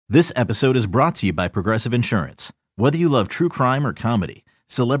This episode is brought to you by Progressive Insurance. Whether you love true crime or comedy,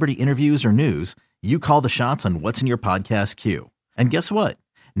 celebrity interviews or news, you call the shots on what's in your podcast queue. And guess what?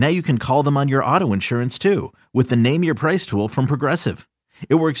 Now you can call them on your auto insurance too with the Name Your Price tool from Progressive.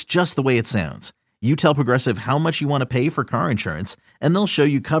 It works just the way it sounds. You tell Progressive how much you want to pay for car insurance, and they'll show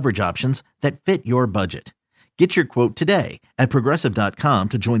you coverage options that fit your budget. Get your quote today at Progressive.com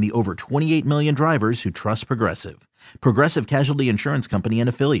to join the over 28 million drivers who trust Progressive. Progressive Casualty Insurance Company and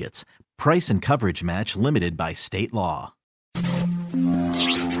Affiliates. Price and coverage match limited by state law.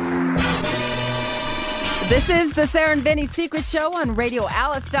 This is the Sarah and Vinny Secret Show on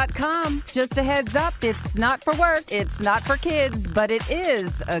RadioAlice.com. Just a heads up, it's not for work, it's not for kids, but it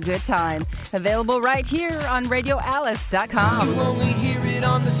is a good time. Available right here on RadioAlice.com. You only hear it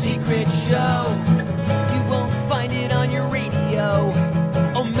on the Secret Show. You won't find it on your radio.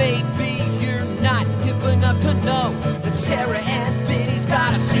 Or maybe you're not hip enough to know that Sarah and Vinny's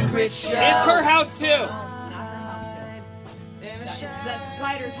got a secret show. It's her house too. That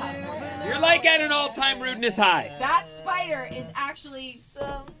spider's house. You're like at an all-time rudeness high. That spider is actually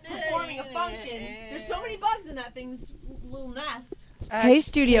performing a function. There's so many bugs in that thing's little nest. Hey,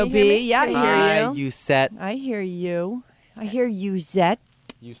 Studio B. Yeah, I hear you. You set. I hear you. I hear you, Zet.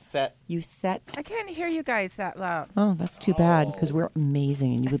 You set. You set. I can't hear you guys that loud. Oh, that's too bad, because we're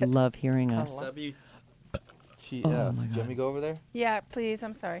amazing, and you would love hearing us. WTF. Oh, my Do you want me to go over there? Yeah, please.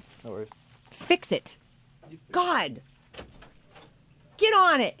 I'm sorry. No worries. Fix it. God. Get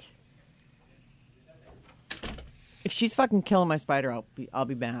on it. If she's fucking killing my spider, I'll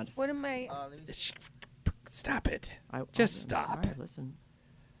be mad. What am I? Stop it. I'm Stop. sorry, listen.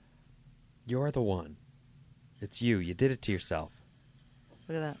 You're the one. It's you. You did it to yourself.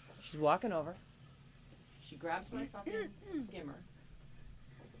 Look at that. She's walking over. She grabs my fucking skimmer.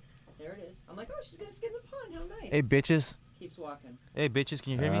 There it is. I'm like, oh, she's going to skim the pond. How nice. Hey, bitches. Keeps walking. Hey, bitches,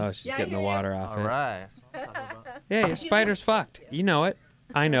 can you hear me? Oh, she's Yeah, I getting the hear you. water off All it. right. Yeah, your spider's fucked. You know it.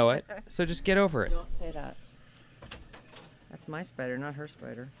 I know it. So just get over it. Don't say that. That's my spider, not her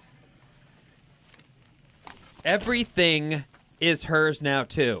spider. Everything is hers now,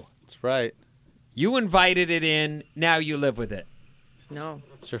 too. That's right. You invited it in. Now you live with it. No,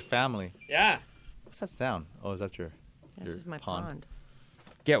 It's your family. Yeah. What's that sound? Oh, is that your this is my pond.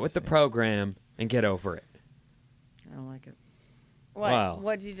 Get with the program and get over it. I don't like it. What? Wow.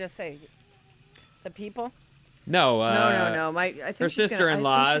 What did you just say? The people? No. No. I think her she's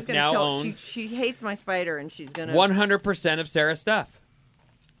sister-in-law gonna, she's gonna now kill, owns- She hates my spider, and she's gonna. 100% of Sarah's stuff.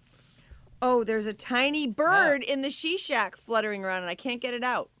 Oh, there's a tiny bird in the she shack fluttering around, and I can't get it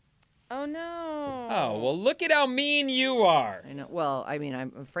out. Oh, no. Oh, well, look at how mean you are. I know. Well, I mean,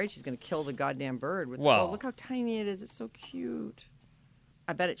 I'm afraid she's gonna kill the goddamn bird. Well. Oh, look how tiny it is. It's so cute.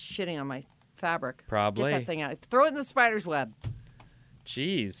 I bet it's shitting on my fabric. Probably. Get that thing out. Throw it in the spider's web.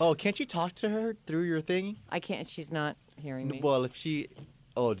 Jeez. Oh, can't you talk to her through your thing? I can't. She's not hearing me. Well, if she...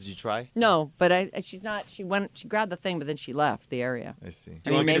 Oh, did you try? No, but she's not. She grabbed the thing, but then she left the area. I see. Do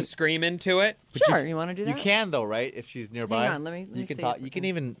you want me to scream into it? Sure, you want to do that? You can, though, right? If she's nearby. Hang on, let me You can see talk. if You we can can-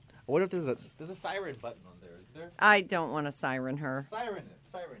 even... What if there's a siren button on there? Is there? I don't want to siren her. Siren it.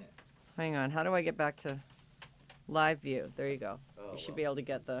 Siren it. Hang on. How do I get back to live view? There you go. You should be able to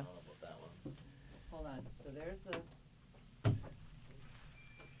get the. Hold on. So there's the.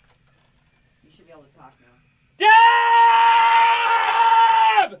 You should be able to talk now.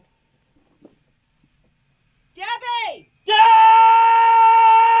 Deb! Debbie! Deb!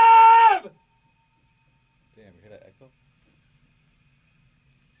 Damn, you hear that echo?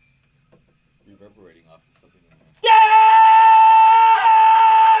 Reverberating off of something in there.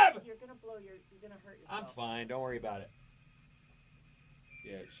 Deb! You're gonna blow your. You're gonna hurt yourself. I'm fine. Don't worry about it.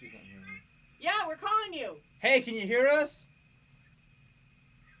 Yeah, she's not hearing me. Yeah, we're calling you. Hey, can you hear us?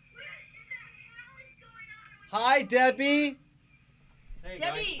 Hi, Debbie. There you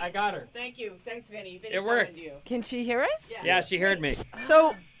Debbie! go. I got her. Thank you. Thanks, Vinny. Vinny It worked. summoned you. Can she hear us? Yeah, she heard me.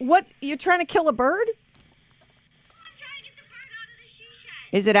 So what? You're trying to kill a bird?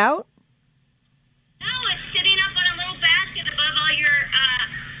 Is it out? No, it's sitting up on a little basket above all your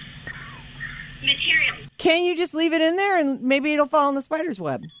material. Can't you just leave it in there and maybe it'll fall in the spider's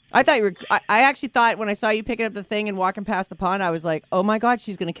web? I thought you were. I actually thought when I saw you picking up the thing and walking past the pond, I was like, "Oh my God,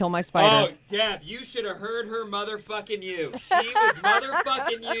 she's gonna kill my spider." Oh, Deb, you should have heard her motherfucking you. She was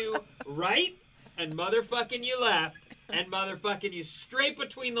motherfucking you right and motherfucking you left and motherfucking you straight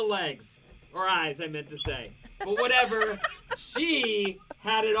between the legs. Or eyes, I meant to say. But whatever, she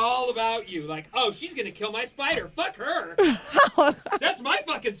had it all about you. Like, oh, she's going to kill my spider. Fuck her. That's my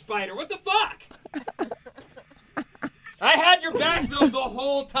fucking spider. What the fuck? I had your back, though, the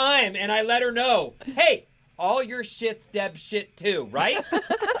whole time, and I let her know, hey, all your shit's Deb's shit, too, right?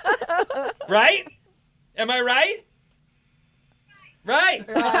 Right? Am I right? Right.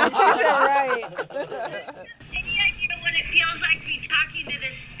 She said right. Any idea what it feels like to be talking to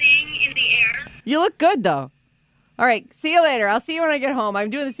this thing in the air? You look good, though. All right, see you later. I'll see you when I get home. I'm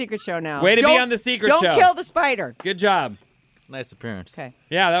doing the secret show now. Way to be on the secret show. Don't kill the spider. Good job. Nice appearance. Okay.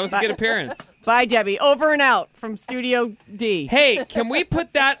 Yeah, that was a good appearance. Bye, Debbie. Over and out from Studio D. Hey, can we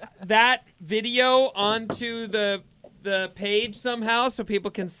put that video onto the page somehow so people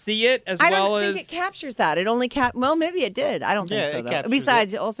can see it as I well don't as think it captures that. It only well, maybe it did. I don't think Yeah, so, it though. captures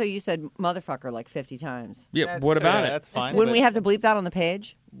Besides, also, you said motherfucker like 50 times. Yeah, That's what true. about Yeah, it? that's fine. Wouldn't but- we have to bleep that on the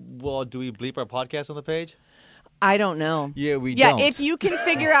page? Well, do we bleep our podcast on the page? I don't know. Yeah, we Yeah, don't. if you can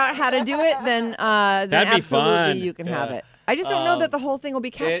figure out how to do it, then That'd be absolutely fun. you can have Yeah. it. I just don't know that the whole thing will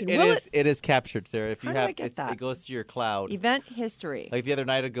be captured. It Will is. It is captured, Sarah. If you How do I have, get that? it goes to your cloud. Event history. Like the other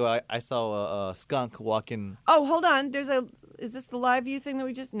night ago, I saw a skunk walking. Oh, hold on. Is this the live view thing that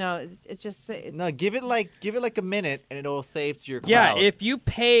we just? No, it's just. No, give it like a minute, and it'll save to your Yeah, cloud. if you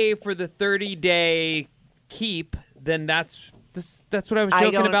pay for the 30-day keep, then that's what I was I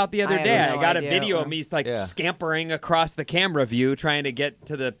joking don't- about the other I have day. no I got idea. a video of me like Yeah. scampering across the camera view trying to get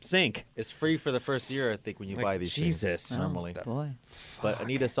to the sink. It's free for the first year, I think, when you Like, buy these Jesus. things normally. Boy. But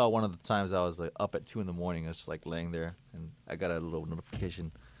Anita saw one of the times I was like up at 2 a.m. I was just like laying there, and I got a little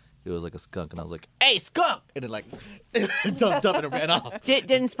notification. It was like a skunk, and I was like, "Hey, skunk!" And it like jumped up and it ran off.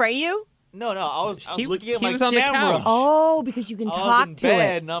 Didn't spray you? No, I was He- looking at he my was on the camera. couch. Oh, because you can I was talk in to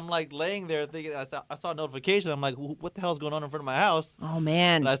bed, it. and I'm like laying there thinking. I saw a notification. I'm like, "What the hell's going on in front of my house?" Oh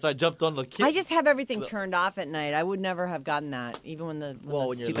man. And I jumped on the kid. I just have everything turned off at night. I would never have gotten that, even when the when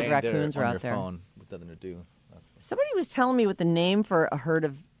you're stupid laying raccoons there were on out your there. phone with nothing to do. Somebody was telling me what the name for a herd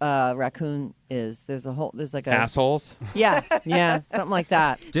of raccoon is. There's like a Assholes. yeah, something like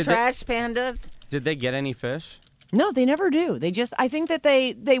that. Trash pandas. Did they get any fish? No, they never do. They just I think that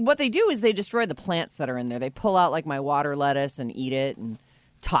they what they do is they destroy the plants that are in there. They pull out like my water lettuce and eat it and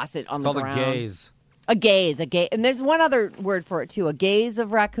toss it on It's the called ground. a gaze. A gaze. And there's one other word for it too. A gaze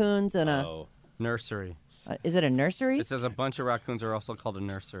of raccoons and Nursery. is it a nursery? It says a bunch of raccoons are also called a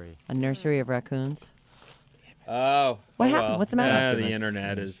nursery. A nursery of raccoons. Oh. What oh, happened? well. What's the matter? The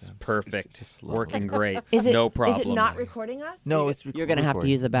internet is perfect. just slow. Working great. Is it no problem. Is it not recording us? No, it's You're gonna have to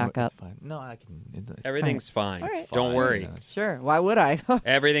use the backup. It's fine. No, I can. Everything's fine. All right. Don't worry. Sure. Why would I?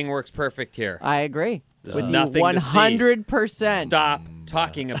 Everything works perfect here. I agree. With you Nothing to see. 100%. Stop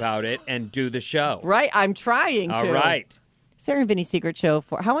talking about it and do the show. Right, I'm trying to. All right. Sarah and Vinny's secret show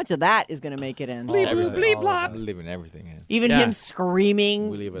for how much of that is going to make it in? I'm leaving everything in. Even Yeah. him screaming,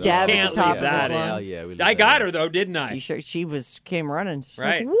 We leave it Deb all. at Can't the top leave of that his in. lungs. Yeah, we leave I it got all. her though, didn't I? You sure she came running? She's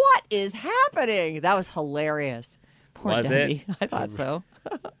Right. like, what is happening? That was hilarious. Poor Was Debbie. I thought so.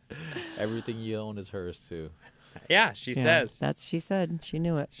 Everything you own is hers too. Yeah, she Yeah, says. she said. She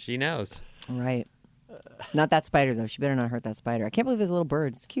knew it. She knows. Right. Not that spider though. She better not hurt that spider. I can't believe there's a little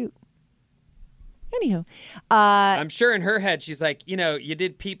bird. It's cute. Anyhow, I'm sure in her head she's like, you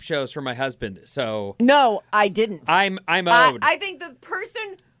did peep shows for my husband, so no, I didn't. I'm owed. I think the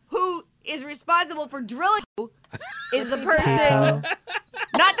person who is responsible for drilling you is the person,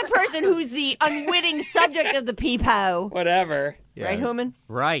 not the person who's the unwitting subject of the peepo. Whatever. Right, Human?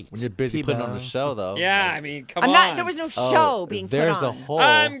 Right. When you're busy putting on the show, though. Yeah, I mean, come I'm on. not. There was no show being put there's on. a hole.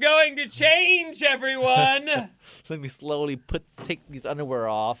 I'm going to change, everyone. Let me slowly take these underwear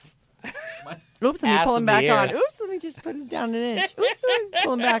off. Oops, let me ass pull in him the back air. on. Oops, let me just put him down an inch. Oops, let me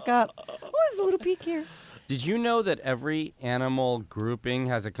pull him back up. Oh, there's a little peek here. Did you know that every animal grouping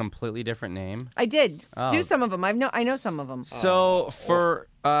has a completely different name? I did Oh. do some of them. I know some of them. So for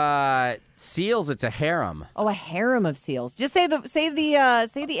seals, it's a harem. Oh, a harem of seals. Just say the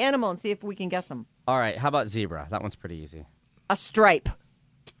animal and see if we can guess them. All right, how about zebra? That one's pretty easy. A stripe.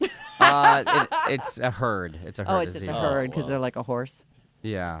 It's a herd. It's a herd. Oh, of it's just a zebras. herd because they're like a horse.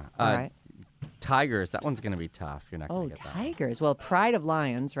 Yeah. All right. Tigers. That one's gonna be tough. You're not gonna Oh, get that. tigers. Well, pride of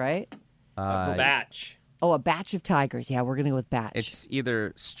lions, right? Batch. Oh, a batch of tigers. Yeah, we're gonna go with batch. It's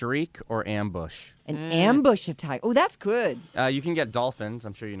either streak or ambush. An ambush of tigers. Oh, that's good. You can get dolphins.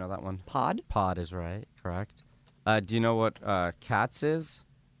 I'm sure you know that one. Pod. Pod is right. Correct. Do you know what cats is?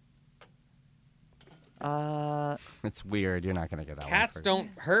 It's weird. You're not gonna get that Cats one. don't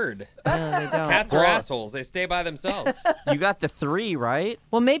herd. No, they don't. Cats are assholes. They stay by themselves. You got the 3, right?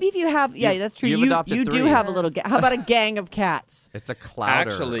 Well, maybe if you have, yeah, that's true. you've adopted You do 3. have a little. How about a gang of cats? It's a clouder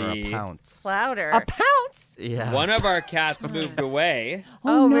or Actually- a pounce. Louder. A pounce? Yeah. One of our cats moved away.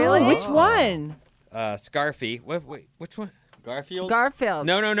 Oh, no. really? Which one? Scarfy. Which one? Garfield? Garfield.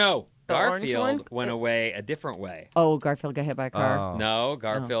 No. The orange Garfield one? went away a different way. Oh, Garfield got hit by a car. Oh. No,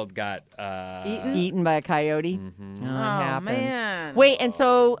 Garfield got Eaten by a coyote. Mhm. Oh, it Oh, happens. man. Wait, and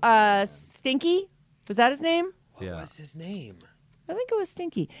so Stinky? Was that his name? What Yeah. was his name? I think it was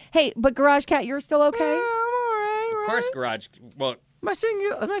Stinky. Hey, but Garage Cat, you're still okay? Of course, Garage. Well, Am I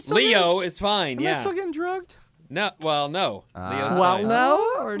still Leo is fine. Am Yeah. I still getting drugged? No. Well, no. Leo's Well, fine. no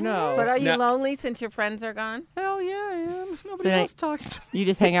or no? But are you No. lonely since your friends are gone? Hell yeah, I am. Nobody So else talks to me. You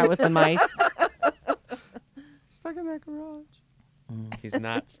just hang out with the mice? Stuck in that garage. He's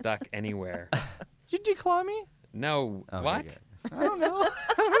not stuck anywhere. Did you declaw me? No. Oh, what? okay. I don't know.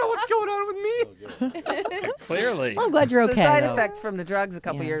 I don't know what's going on with me. Clearly. I'm glad you're okay. The side though. effects from the drugs a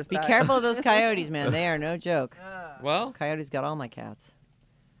couple Yeah. years Be back. careful of those coyotes, man. They are no joke. Well, Coyotes got all my cats.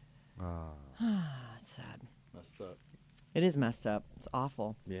 It's sad. Messed up. It is messed up. It's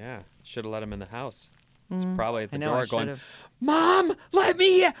awful. yeah. Should have let him in the house. He's probably at the I know, I door going, should've. "Mom, let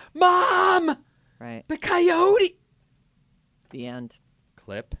me in. Mom, Right. the coyote." The end.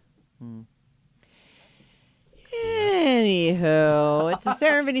 Clip. Anywho, it's a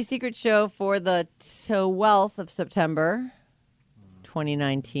Sarah and Vinny Secret Show for the 12th of September,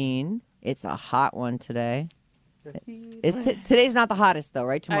 2019. It's a hot one today. Today's not the hottest, though,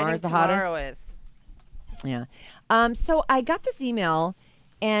 right? I Tomorrow's think the tomorrow hottest. is. Yeah. So I got this email,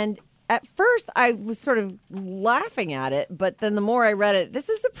 and at first I was sort of laughing at it, but then the more I read it, this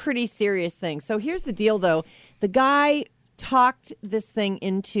is a pretty serious thing. So here's the deal, though. The guy talked this thing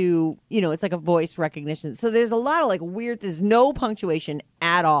into, it's like a voice recognition. So there's a lot of like weird, there's no punctuation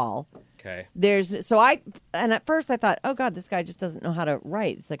at all. Okay. And at first I thought, oh God, this guy just doesn't know how to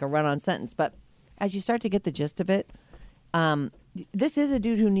write. It's like a run-on sentence. But as you start to get the gist of it, this is a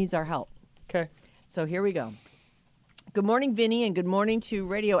dude who needs our help. Okay. So here we go. Good morning, Vinny, and good morning to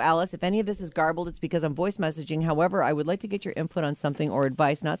Radio Alice. If any of this is garbled, it's because I'm voice messaging. However, I would like to get your input on something or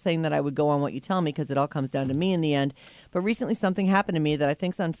advice, not saying that I would go on what you tell me because it all comes down to me in the end. But recently something happened to me that I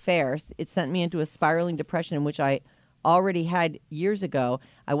think is unfair. It sent me into a spiraling depression in which I already had years ago.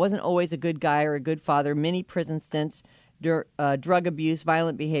 I wasn't always a good guy or a good father. Many prison stints, drug abuse,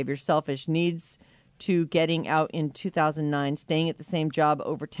 violent behavior, selfish needs to getting out in 2009, staying at the same job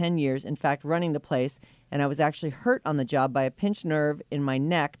over 10 years, in fact, running the place. And I was actually hurt on the job by a pinched nerve in my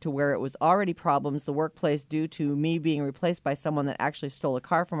neck to where it was already problems, the workplace, due to me being replaced by someone that actually stole a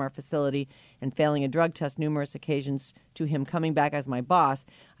car from our facility and failing a drug test numerous occasions to him coming back as my boss.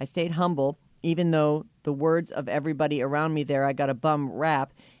 I stayed humble, even though the words of everybody around me there, I got a bum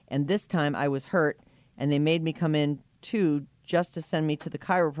rap. And this time I was hurt, and they made me come in too just to send me to the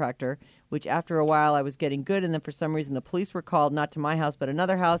chiropractor, which after a while I was getting good, and then for some reason the police were called, not to my house but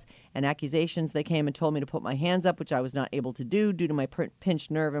another house, and accusations. They came and told me to put my hands up, which I was not able to do due to my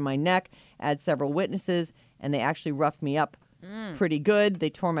pinched nerve in my neck, add several witnesses, and they actually roughed me up pretty good. They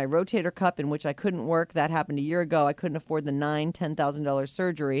tore my rotator cuff, in which I couldn't work. That happened a year ago. I couldn't afford the $10,000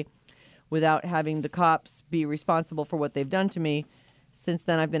 surgery without having the cops be responsible for what they've done to me. Since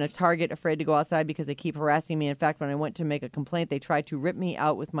then, I've been a target, afraid to go outside because they keep harassing me. In fact, when I went to make a complaint, they tried to rip me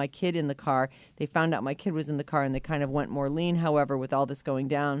out with my kid in the car. They found out my kid was in the car, and they kind of went more lean. However, with all this going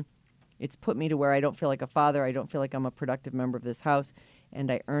down, it's put me to where I don't feel like a father. I don't feel like I'm a productive member of this house, and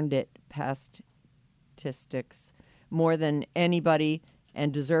I earned it past statistics more than anybody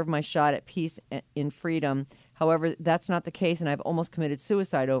and deserve my shot at peace in freedom. However, that's not the case, and I've almost committed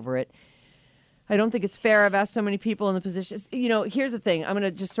suicide over it. I don't think it's fair. I've asked so many people in the positions. Here's the thing. I'm going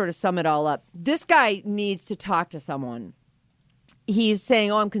to just sort of sum it all up. This guy needs to talk to someone. He's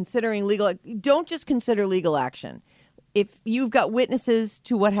saying, I'm considering legal. Don't just consider legal action. If you've got witnesses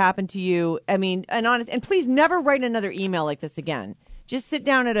to what happened to you, and please never write another email like this again. Just sit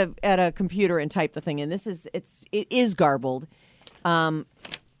down at a computer and type the thing in. It is garbled. You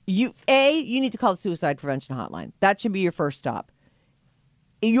need to call the suicide prevention hotline. That should be your first stop.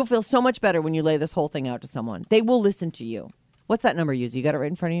 You'll feel so much better when you lay this whole thing out to someone. They will listen to you. What's that number, Yuzi? You got it right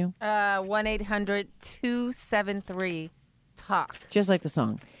in front of you? 1-800-273-TALK. Just like the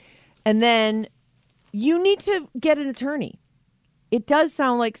song. And then you need to get an attorney. It does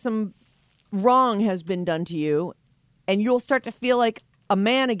sound like some wrong has been done to you, and you'll start to feel like a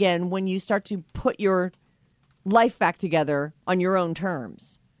man again when you start to put your life back together on your own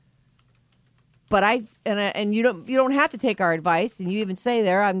terms. But you don't have to take our advice, and you even say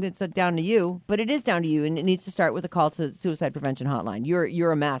there, it's down to you. But it is down to you, and it needs to start with a call to suicide prevention hotline.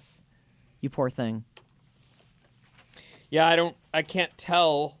 You're a mess, you poor thing. Yeah, I can't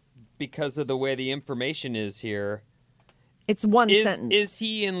tell because of the way the information is here. It's one sentence. Is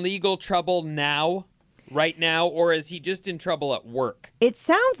he in legal trouble now? right now, or is he just in trouble at work? It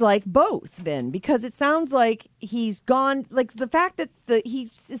sounds like both, Ben, because it sounds like he's gone. Like the fact that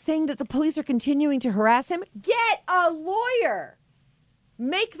he's saying that the police are continuing to harass him. Get a lawyer.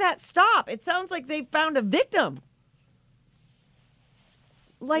 Make that stop. It sounds like they found a victim.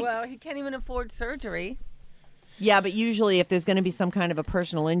 Like, well, he can't even afford surgery. Yeah, but usually if there's going to be some kind of a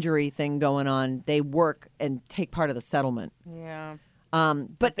personal injury thing going on, they work and take part of the settlement. Yeah.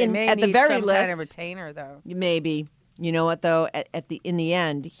 But they may at the need very some least, kind of retainer, though. maybe. You know what, though? In the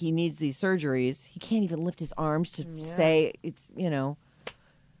end, he needs these surgeries. He can't even lift his arms to say it's,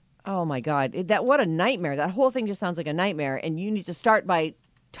 oh, my God. What a nightmare. That whole thing just sounds like a nightmare. And you need to start by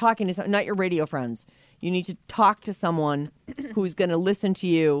talking to not your radio friends. You need to talk to someone who's going to listen to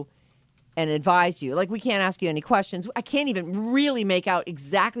you and advise you. Like, we can't ask you any questions. I can't even really make out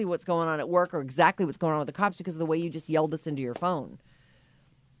exactly what's going on at work or exactly what's going on with the cops because of the way you just yelled this into your phone.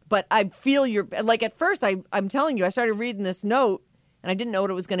 But I feel like, at first, I'm telling you, I started reading this note, and I didn't know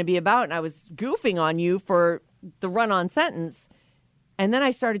what it was going to be about, and I was goofing on you for the run-on sentence. And then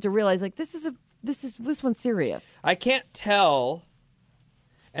I started to realize, like, this one's serious. I can't tell,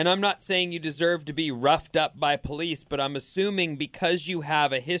 and I'm not saying you deserve to be roughed up by police, but I'm assuming because you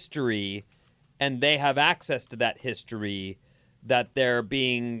have a history and they have access to that history, that they're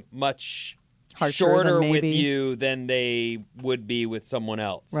being much shorter with you than they would be with someone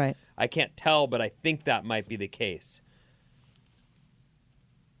else. Right. I can't tell, but I think that might be the case.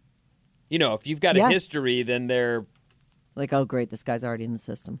 If you've got a history, then they're... Like, oh, great, this guy's already in the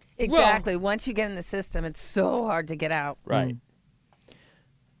system. Exactly. Once you get in the system, it's so hard to get out. Right.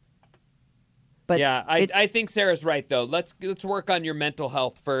 But yeah, I think Sarah's right, though. Let's work on your mental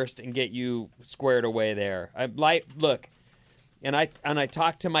health first and get you squared away there. Look, and I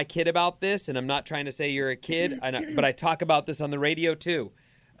talk to my kid about this, and I'm not trying to say you're a kid, but I talk about this on the radio, too.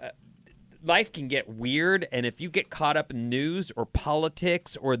 Life can get weird, and if you get caught up in news or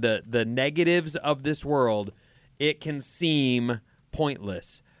politics or the negatives of this world, it can seem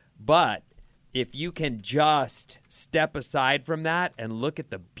pointless. But if you can just step aside from that and look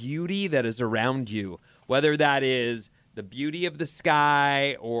at the beauty that is around you, whether that is the beauty of the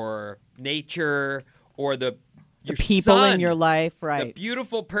sky or nature or the people son, in your life, right? The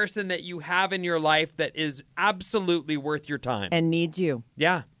beautiful person that you have in your life that is absolutely worth your time. And needs you.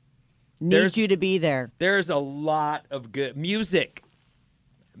 Yeah. Needs you to be there. There's a lot of good music.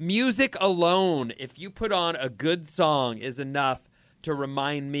 Music alone, if you put on a good song, is enough to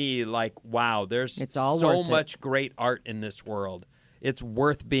remind me, like, wow, there's so much great art in this world. It's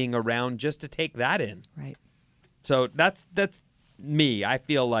worth being around just to take that in. Right. So that's me. I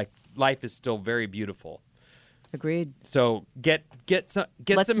feel like life is still very beautiful. Agreed. So get some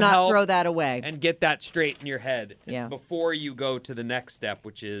Let's some not help throw that away and get that straight in your head before you go to the next step,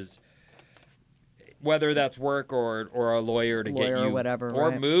 which is whether that's work or a lawyer to get you or whatever,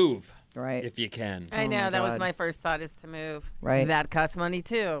 or move. Right. If you can. I know. That was my first thought, is to move. Right. That costs money,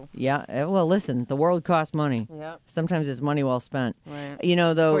 too. Yeah. Well, listen, the world costs money. Yep. Sometimes it's money well spent. Right.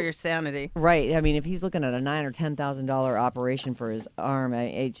 Though. For your sanity. Right. I mean, if he's looking at a $9,000 or $10,000 operation for his arm,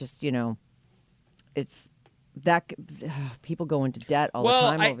 it just, it's that people go into debt all the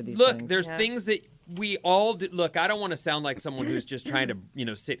time over these things. Look, there's things that we all do. Look, I don't want to sound like someone who's just trying to,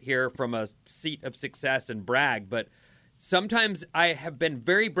 sit here from a seat of success and brag, but sometimes I have been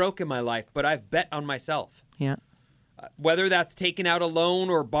very broke in my life, but I've bet on myself. Yeah. Whether that's taking out a loan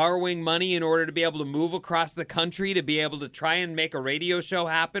or borrowing money in order to be able to move across the country to be able to try and make a radio show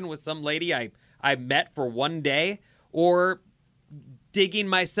happen with some lady I met for one day, or digging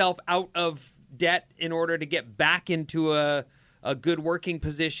myself out of debt in order to get back into a good working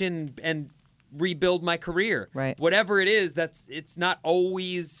position and rebuild my career. Right. Whatever it is, it's not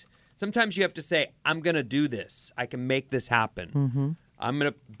always... Sometimes you have to say, I'm going to do this. I can make this happen. Mm-hmm. I'm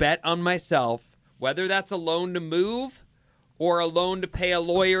going to bet on myself, whether that's a loan to move or a loan to pay a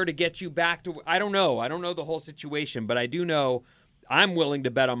lawyer to get you back to... I don't know. I don't know the whole situation, but I do know I'm willing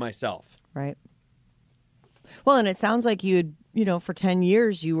to bet on myself. Right. Well, and it sounds like for 10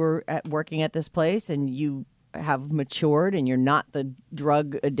 years you were working at this place and you have matured and you're not the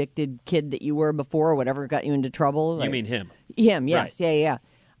drug-addicted kid that you were before or whatever got you into trouble. You mean him? Him, yes. Right. Yeah.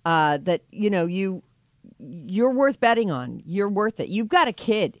 That, you're worth betting on. You're worth it. You've got a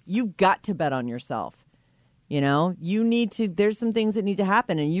kid. You've got to bet on yourself. You need to, there's some things that need to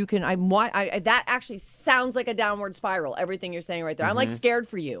happen, and you can, that actually sounds like a downward spiral, everything you're saying right there. I'm like scared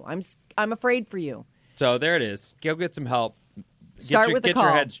for you. I'm afraid for you. So there it is. Go get some help. Start with a call. Get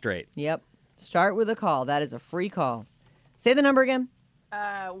your head straight. Yep. Start with a call. That is a free call. Say the number again.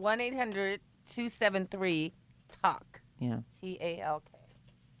 1-800-273-TALK. Yeah. TALK.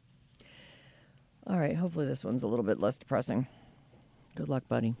 All right, hopefully this one's a little bit less depressing. Good luck,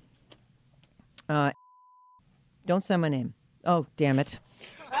 buddy. Don't send my name. Oh, damn it.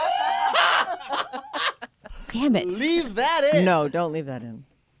 Damn it. Leave that in. No, don't leave that in.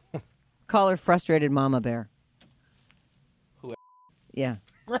 Call her Frustrated Mama Bear. Who? Yeah.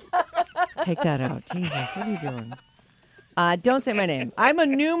 Take that out. Jesus, what are you doing? Don't say my name. I'm a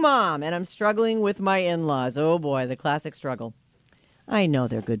new mom, and I'm struggling with my in-laws. Oh, boy, the classic struggle. I know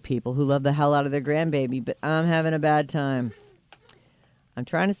they're good people who love the hell out of their grandbaby, but I'm having a bad time. I'm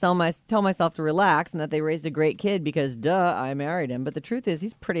trying to tell myself to relax and that they raised a great kid because, duh, I married him. But the truth is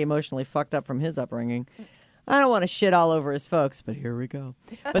he's pretty emotionally fucked up from his upbringing. I don't want to shit all over his folks, but here we go.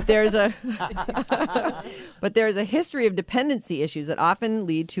 But there's a history of dependency issues that often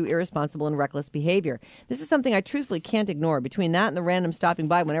lead to irresponsible and reckless behavior. This is something I truthfully can't ignore. Between that and the random stopping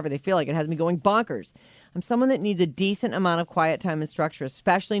by whenever they feel like it has me going bonkers. I'm someone that needs a decent amount of quiet time and structure,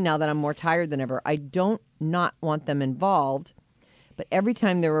 especially now that I'm more tired than ever. I don't not want them involved, but every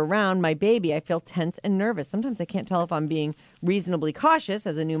time they're around my baby, I feel tense and nervous. Sometimes I can't tell if I'm being reasonably cautious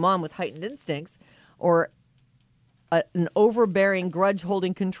as a new mom with heightened instincts or an overbearing,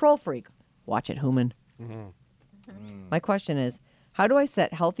 grudge-holding control freak. Watch it, Human. My question is, how do I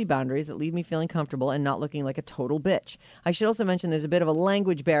set healthy boundaries that leave me feeling comfortable and not looking like a total bitch? I should also mention there's a bit of a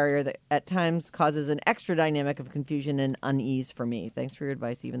language barrier that at times causes an extra dynamic of confusion and unease for me. Thanks for your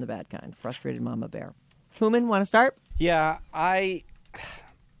advice, even the bad kind. Frustrated Mama Bear. Human, want to start? Yeah,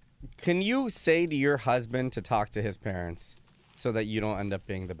 Can you say to your husband to talk to his parents so that you don't end up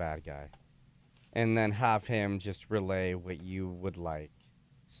being the bad guy? And then have him just relay what you would like.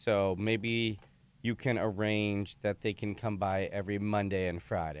 So maybe you can arrange that they can come by every Monday and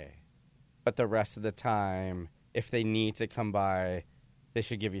Friday. But the rest of the time, if they need to come by, they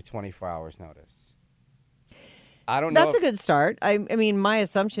should give you 24 hours notice. I don't know. That's a good start. I mean, my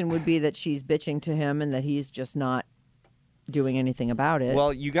assumption would be that she's bitching to him and that he's just not doing anything about it.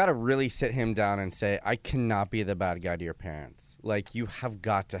 Well, you got to really sit him down and say, I cannot be the bad guy to your parents. Like, you have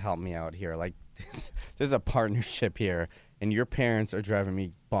got to help me out here. Like, there's a partnership here, and your parents are driving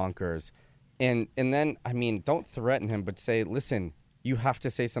me bonkers. And then, I mean, don't threaten him, but say, listen, you have to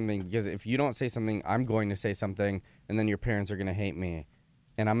say something, because if you don't say something, I'm going to say something, and then your parents are going to hate me.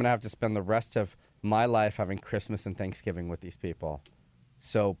 And I'm going to have to spend the rest of my life having Christmas and Thanksgiving with these people.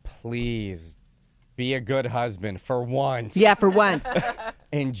 So please be a good husband for once. Yeah, for once.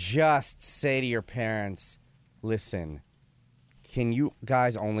 And just say to your parents, listen, can you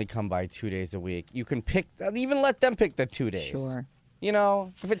guys only come by 2 days a week? You can pick, even let them pick the 2 days. Sure. You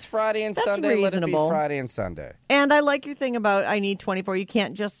know, if it's Friday and That's Sunday, reasonable. let it be Friday and Sunday. And I like your thing about I need 24. You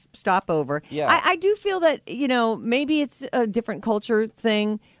can't just stop over. Yeah. I do feel that, you know, maybe it's a different culture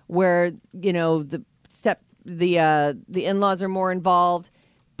thing where, you know, the in-laws are more involved.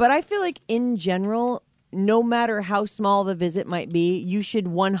 But I feel like in general, no matter how small the visit might be, you should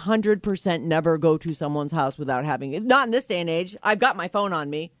 100% never go to someone's house without having it. Not in this day and age. I've got my phone on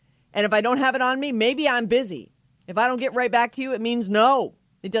me. And if I don't have it on me, maybe I'm busy. If I don't get right back to you, it means no.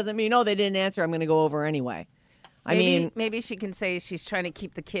 It doesn't mean, oh, they didn't answer. I'm going to go over anyway. Maybe she can say she's trying to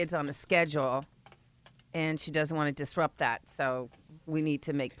keep the kids on a schedule and she doesn't want to disrupt that. So we need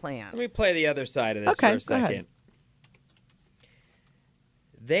to make plans. Let me play the other side of this for a second. Ahead.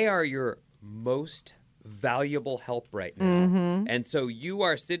 They are your most valuable help right now. Mm-hmm. And so you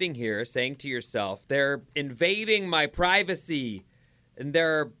are sitting here saying to yourself, they're invading my privacy and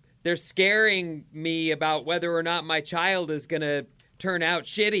they're scaring me about whether or not my child is going to turn out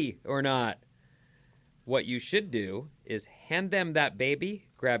shitty or not. What you should do is hand them that baby,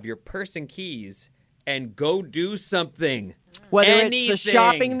 grab your purse and keys, and go do something. Whether Anything. it's the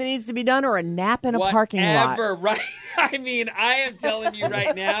shopping that needs to be done or a nap in a parking lot. Whatever, right? I mean, I am telling you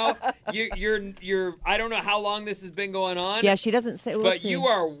right now, you're. I don't know how long this has been going on. Yeah, she doesn't say. But you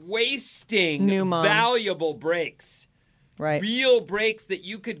are wasting New mom. valuable breaks. Right. Real breaks that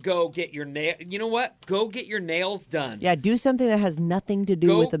you could go get your nail. You know what? Go get your nails done. Yeah, do something that has nothing to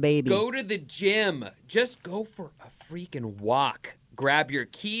do with the baby. Go to the gym. Just go for a freaking walk. Grab your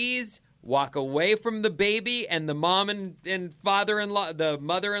keys. Walk away from the baby and the mom and father-in-law, the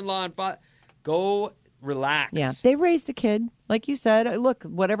mother-in-law and father. Go relax. Yeah, they raised a kid. Like you said, look,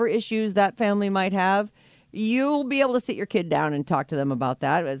 whatever issues that family might have, you'll be able to sit your kid down and talk to them about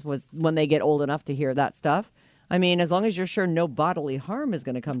that as was when they get old enough to hear that stuff. I mean, as long as you're sure no bodily harm is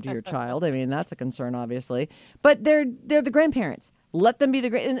going to come to your child. I mean, that's a concern, obviously. But they're the grandparents. Let them be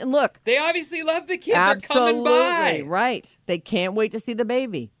the and look. They obviously love the kid. Absolutely, They're coming by. Right. They can't wait to see the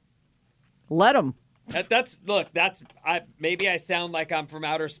baby. Let them. Maybe I sound like I'm from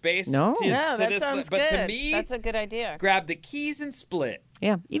outer space. No. That sounds but good. to me, that's a good idea. grab the keys and split.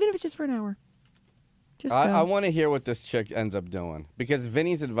 Yeah, even if it's just for an hour. Just I go. want to hear what this chick ends up doing because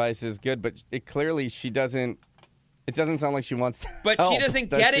Vinny's advice is good, but it clearly she doesn't. It doesn't sound like she wants to But help, she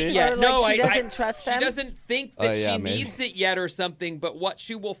doesn't does get she? it yet. Or, like, No, she doesn't trust them? She doesn't think that yeah, she maybe. needs it yet or something. But what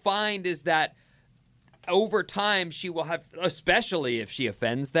she will find is that over time she will have, especially if she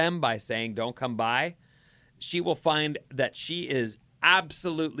offends them by saying "Don't come by," she will find that she is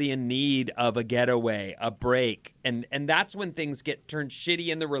absolutely in need of a getaway, a break, and that's when things get turned shitty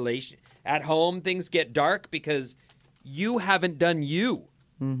in the relation. At home, things get dark because you haven't done you.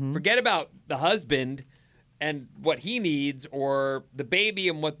 Forget about the husband and what he needs, or the baby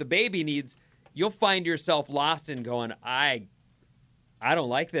and what the baby needs. You'll find yourself lost and going, I don't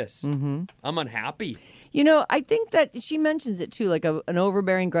like this. I'm unhappy. You know, I think that she mentions it too, like an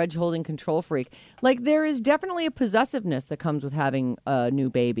overbearing, grudge-holding control freak. Like, there is definitely a possessiveness that comes with having a new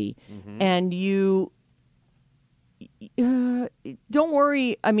baby. And you don't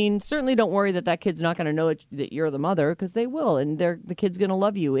worry. I mean, certainly don't worry that kid's not going to know that you're the mother, because they will. And the kid's going to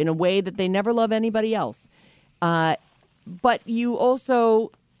love you in a way that they never love anybody else. But you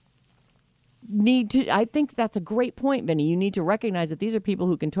also need to, I think that's a great point, Vinny. You need to recognize that these are people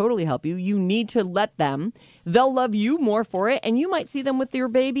who can totally help you. You need to let them. They'll love you more for it, and you might see them with your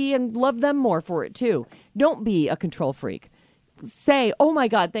baby and love them more for it too. Don't be a control freak. Say, oh my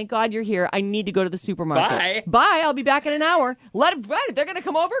God, thank God you're here. I need to go to the supermarket. Bye. I'll be back in an hour. Let them, right, if they're going to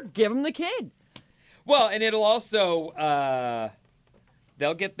come over, give them the kid. Well, and it'll also,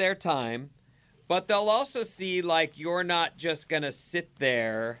 they'll get their time, but they'll also see, like, you're not just going to sit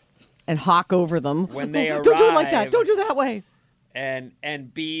there and hawk over them when they arrive. Don't do it like that. Don't do it that way.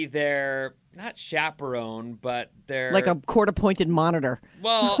 And be their, not chaperone, but their... Like a court-appointed monitor.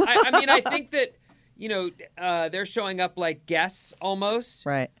 Well, I mean, I think that, you know, they're showing up like guests almost.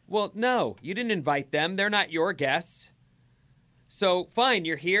 Right. Well, no, you didn't invite them. They're not your guests. So, fine,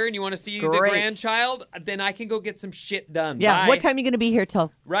 you're here and you want to see the grandchild? Then I can go get some shit done. Yeah, Bye. what time are you going to be here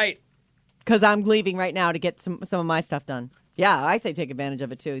till? Right. Because I'm leaving right now to get some of my stuff done. Yeah, I say take advantage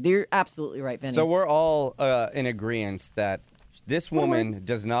of it, too. You're absolutely right, Vinny. So we're all in agreement that this woman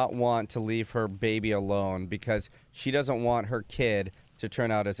does not want to leave her baby alone because she doesn't want her kid to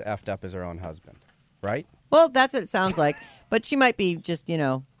turn out as effed up as her own husband, right? Well, that's what it sounds like. But she might be just, being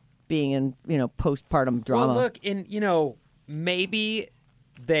in, postpartum drama. Well, look, maybe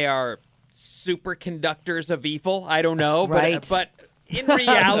they are superconductors of evil. I don't know. Right. But in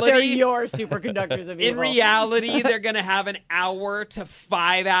reality... They're your superconductors of evil. In reality, they're going to have an hour to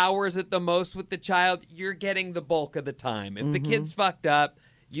 5 hours at the most with the child. You're getting the bulk of the time. If the kid's fucked up,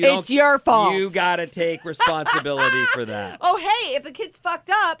 it's your fault. You got to take responsibility for that. Oh, hey, if the kid's fucked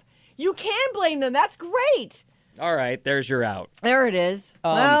up, you can blame them. That's great. All right, there's your out. There it is.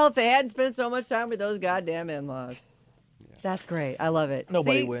 Well, if they hadn't spent so much time with those goddamn in-laws. That's great. I love it.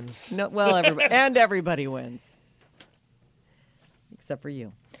 Nobody wins. No, well, everybody wins. Except for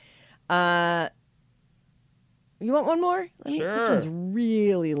you. You want one more? Sure. This one's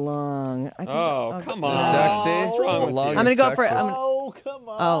really long. I think, come on. Sexy. What's wrong with you? I'm going to go for it. Come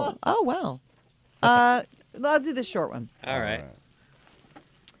on. Oh, wow. I'll do the short one. All right.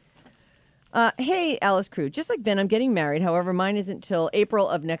 Hey, Alice Crew. Just like Vin, I'm getting married. However, mine isn't till April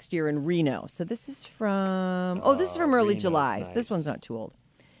of next year in Reno. So this is from... this is from early Reno's July. nice. This one's not too old.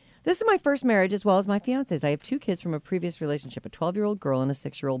 This is my first marriage as well as my fiance's. I have 2 kids from a previous relationship, a 12-year-old girl and a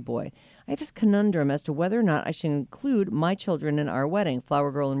 6-year-old boy. I have this conundrum as to whether or not I should include my children in our wedding,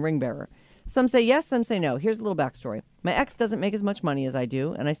 flower girl and ring bearer. Some say yes, some say no. Here's a little backstory. My ex doesn't make as much money as I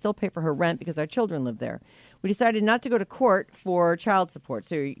do, and I still pay for her rent because our children live there. We decided not to go to court for child support.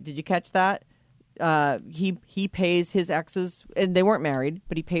 So did you catch that? He pays his exes, and they weren't married,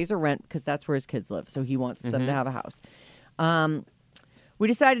 but he pays her rent because that's where his kids live. So he wants them to have a house. We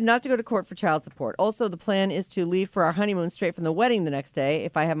decided not to go to court for child support. Also, the plan is to leave for our honeymoon straight from the wedding the next day.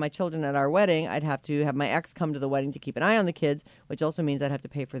 If I have my children at our wedding, I'd have to have my ex come to the wedding to keep an eye on the kids, which also means I'd have to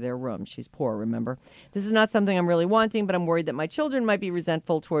pay for their room. She's poor, remember? This is not something I'm really wanting, but I'm worried that my children might be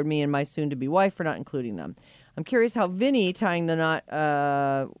resentful toward me and my soon-to-be wife for not including them. I'm curious how Vinny, tying the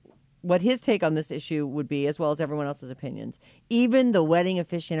knot, what his take on this issue would be, as well as everyone else's opinions. Even the wedding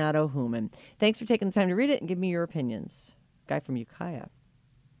aficionado human. Thanks for taking the time to read it and give me your opinions. Guy from Ukiah.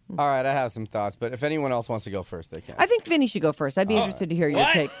 All right, I have some thoughts, but if anyone else wants to go first, they can. I think Vinny should go first. I'd be interested to hear your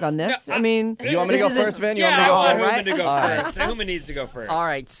take on this. No, I mean, you want me to go first, Vin? You want me to go first? Human to go first. Human needs to go first. All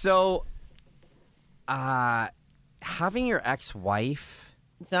right, so having your ex-wife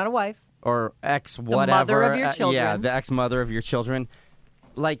it's not a wife. or ex-whatever. mother of your children. Yeah, the ex-mother of your children.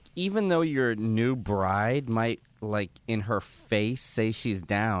 Like, even though your new bride might, like, in her face say she's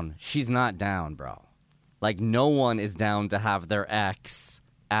down, she's not down, bro. Like, no one is down to have their ex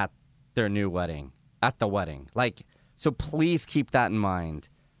at their new wedding. at the wedding. Like, so please keep that in mind.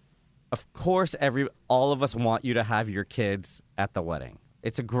 Of course, all of us want you to have your kids at the wedding.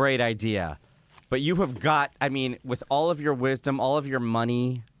 It's a great idea. But you have got, I mean, with all of your wisdom, all of your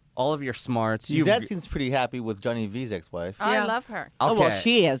money, all of your smarts. Dad seems pretty happy with Johnny V's ex-wife. Oh, I love her. Oh, well,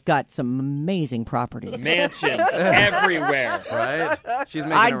 she has got some amazing properties. Mansions everywhere. Right? She's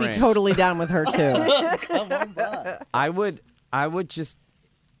making I'd a be range. totally down with her, too. Come on back. I would just,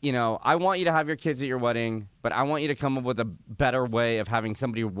 I want you to have your kids at your wedding, but I want you to come up with a better way of having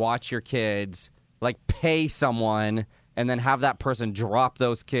somebody watch your kids, like pay someone, and then have that person drop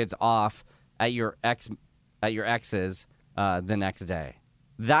those kids off at your ex's the next day.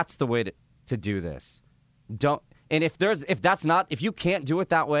 That's the way to do this. If you can't do it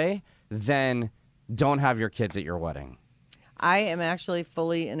that way, then don't have your kids at your wedding. I am actually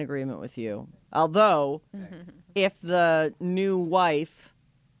fully in agreement with you. Although, if the new wife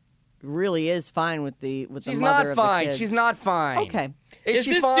really is fine with the mother of the kids. She's not fine. She's not fine. Okay. Is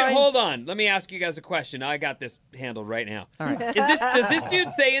she this fine? dude, hold on. Let me ask you guys a question. I got this handled right now. All right. Does this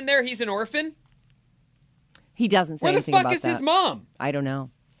dude say in there he's an orphan? He doesn't say Where the anything fuck about is that. his mom? I don't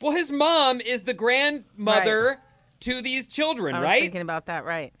know. Well, his mom is the grandmother to these children, I was right? thinking about that,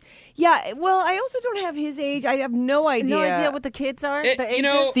 right? Yeah, well, I also don't have his age. I have no idea. No idea what the kids are? It- the you ages?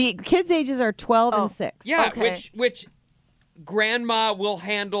 know- The kids' ages are 12 and 6. Yeah, Okay. which grandma will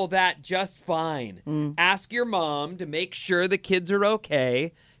handle that just fine. Ask your mom to make sure the kids are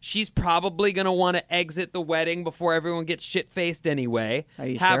okay. She's probably going to want to exit the wedding before everyone gets shit-faced anyway. Are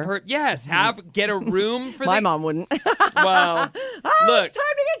you have sure? her, yes, get a room for My the... mom wouldn't. Well, look, It's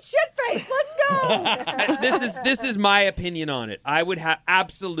time to get shit-faced. Let's go. this is my opinion on it. I would have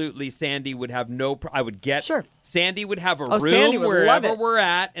absolutely Sandy would have no. I would get Sure. Sandy would have a Oh, Sandy room would love wherever it. we're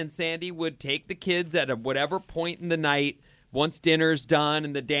at, and Sandy would take the kids at whatever point in the night. Once dinner's done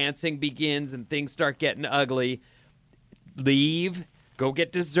and the dancing begins and things start getting ugly, leave, go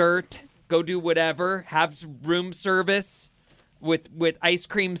get dessert, go do whatever, have room service. With ice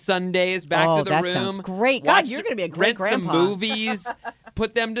cream sundaes back Oh, to the that room. sounds great. God, you're gonna be a great rent some grandpa. movies,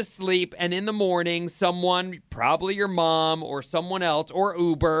 put them to sleep, and in the morning, someone, probably your mom or someone else, or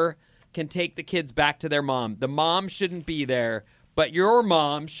Uber, can take the kids back to their mom. The mom shouldn't be there, but your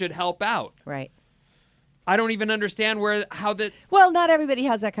mom should help out. Right. I don't even understand how the... Well, not everybody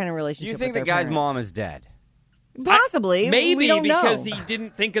has that kind of relationship. Do you think with the their guy's parents. mom is dead? Possibly. Maybe we don't because know. he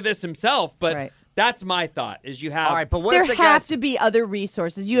didn't think of this himself, but Right. that's my thought, is you have... All right, but what There if the have guy's... to be other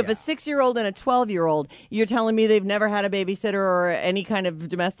resources. You have a 6-year-old and a 12-year-old. You're telling me they've never had a babysitter or any kind of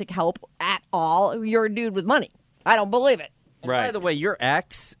domestic help at all? You're a dude with money. I don't believe it. Right. By the way, your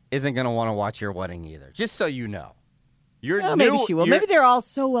ex isn't going to want to watch your wedding either, just so you know. Well, maybe she will. Maybe they're all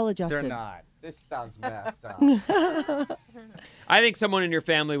so well adjusted. They're not. This sounds messed up. I think someone in your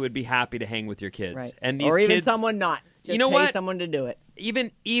family would be happy to hang with your kids. Right. And these or even kids, someone not. Just you know pay what? someone to do it.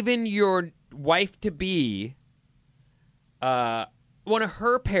 Even your wife-to-be, one of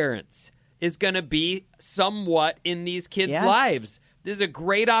her parents is going to be somewhat in these kids' Yes. lives. This is a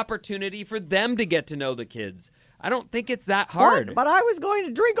great opportunity for them to get to know the kids. I don't think it's that hard. What? But I was going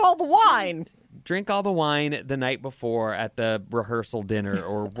to drink all the wine. Drink all the wine the night before at the rehearsal dinner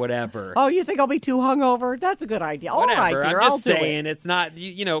or whatever. Oh, you think I'll be too hungover? That's a good idea. All Whatever. right, dear. I'm I'll just do saying it. it's not,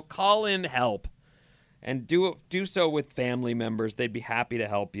 call in help and do so with family members. They'd be happy to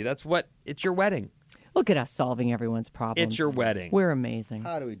help you. It's your wedding. Look at us solving everyone's problems. It's your wedding. We're amazing.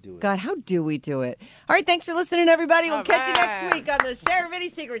 How do we do it? God, how do we do it? All right, thanks for listening, everybody. We'll All catch you next right. week on the Sarah Vinny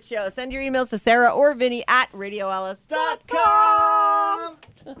Secret Show. Send your emails to Sarah or Vinny at RadioAlice.com.